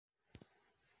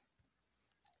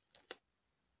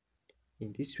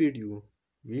In this video,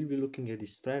 we'll be looking at the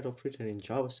spread operator in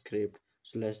JavaScript,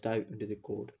 so let's dive into the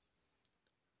code.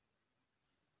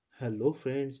 Hello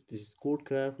friends, this is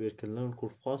Codecraft where you can learn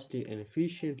code fastly and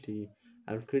efficiently.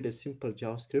 I will create a simple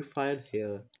JavaScript file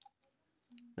here.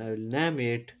 I will name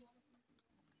it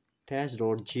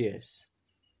test.js.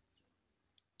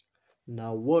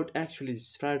 Now what actually the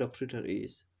spread operator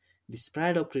is? The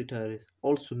spread operator,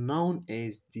 also known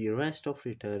as the rest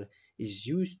operator, is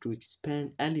used to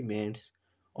expand elements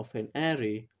of an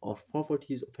array or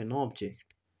properties of an object.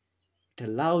 It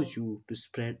allows you to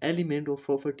spread element or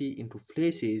property into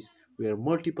places where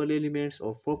multiple elements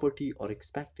or property are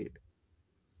expected.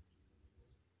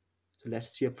 So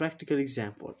let's see a practical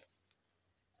example.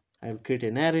 I will create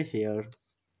an array here.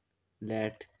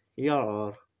 Let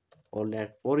ARR, or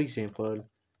let, for example,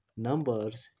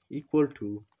 numbers equal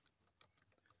to.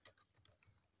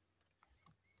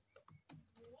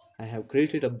 I have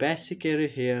created a basic array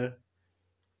here.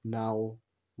 Now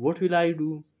what will I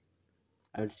do?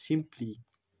 I will simply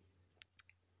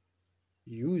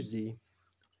use the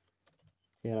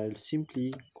here I will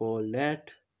simply call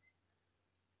let,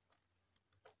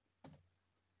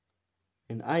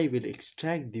 and I will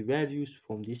extract the values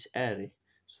from this array.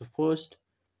 So first,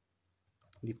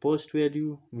 the first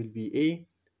value will be A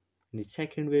and the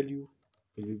second value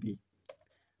will be B.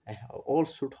 I have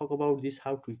also talked about this,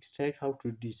 how to extract, how to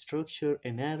destructure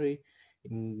an array.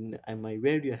 In my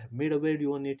video, I have made a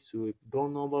video on it, so if you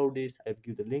don't know about this, I'll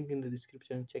give the link in the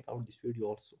description. Check out this video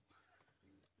also.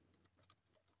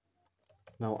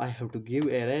 Now I have to give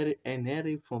an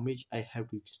array from which I have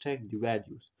to extract the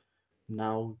values.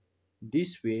 Now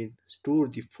this way store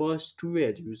the first two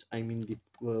values, I mean the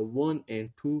 1 and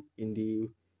 2 in the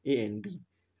A and B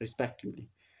respectively.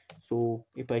 So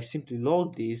if I simply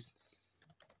log this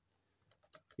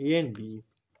A and B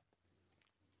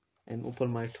and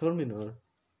open my terminal,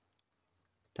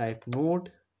 type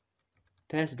node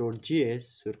test.js,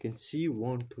 so you can see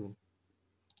 1 2.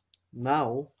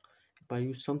 Now if I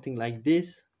use something like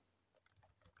this,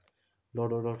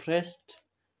 .rest,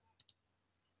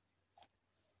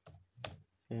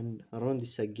 and run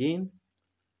this again,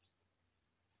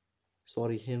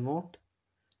 sorry, here not,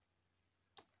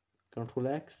 Control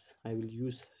X, I will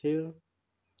use here,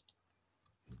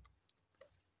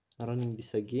 running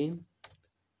this again.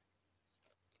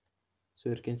 So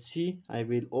you can see I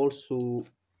will also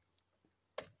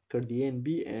cut the A and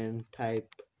B and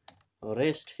type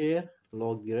rest here,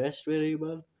 log the rest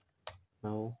variable.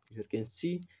 Now you can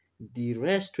see the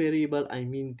rest variable, I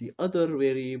mean the other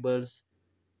variables,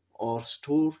 are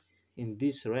stored in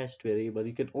this rest variable.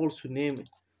 You can also name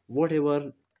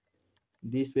whatever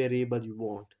this variable you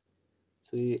want.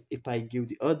 So if I give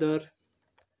the other,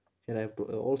 here I have to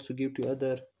also give to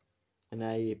other, and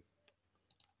I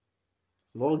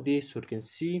log this, so you can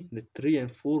see the 3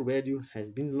 and 4 value has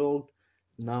been logged.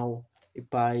 Now if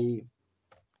I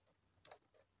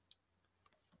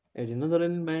add another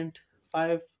element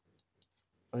 5,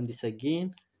 run this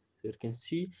again, so you can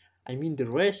see, I mean the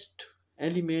rest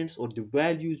elements or the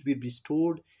values will be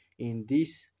stored in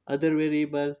this other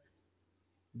variable.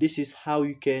 This is how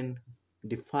you can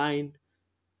define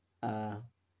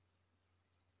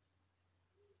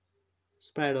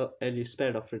spread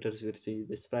operator. You see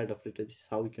the spread operator, this is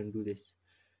how we can do this.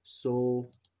 So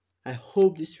I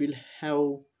hope this will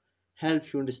help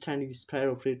you understanding the spread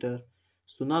operator.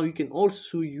 So now you can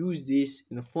also use this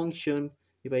in a function.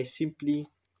 If I simply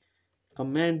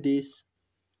command this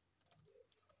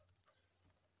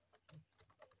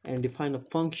and define a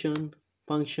function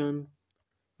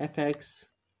fx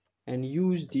and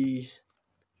use the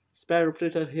spread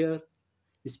operator here,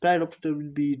 the spread operator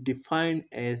will be defined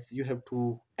as you have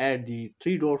to add the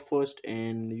 3 dot first,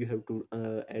 and you have to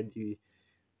add the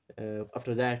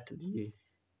after that the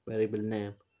variable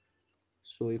name.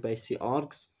 So if I say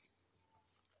args,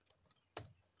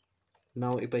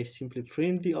 now if I simply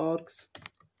print the args,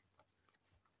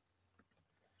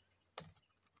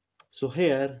 so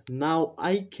here now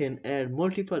I can add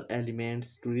multiple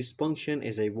elements to this function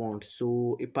as I want.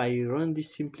 So if I run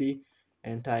this simply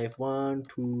and type 1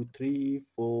 2 3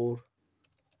 4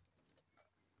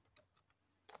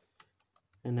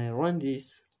 and I run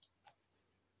this,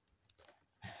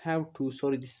 I have to,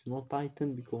 sorry, this is not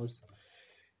Python because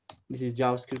this is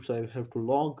JavaScript, so I have to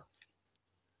log.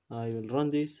 I will run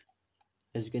this.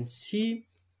 As you can see,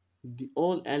 the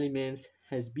all elements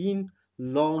has been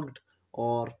logged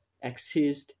or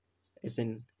accessed as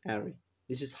an array.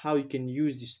 This is how you can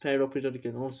use the spread operator. You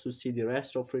can also see the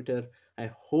rest operator. I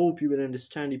hope you will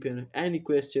understand. If you have any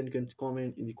question, you can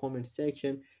comment in the comment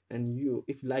section. And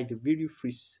if you like the video,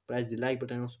 please press the like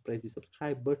button, also press the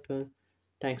subscribe button.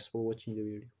 Thanks for watching the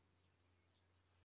video.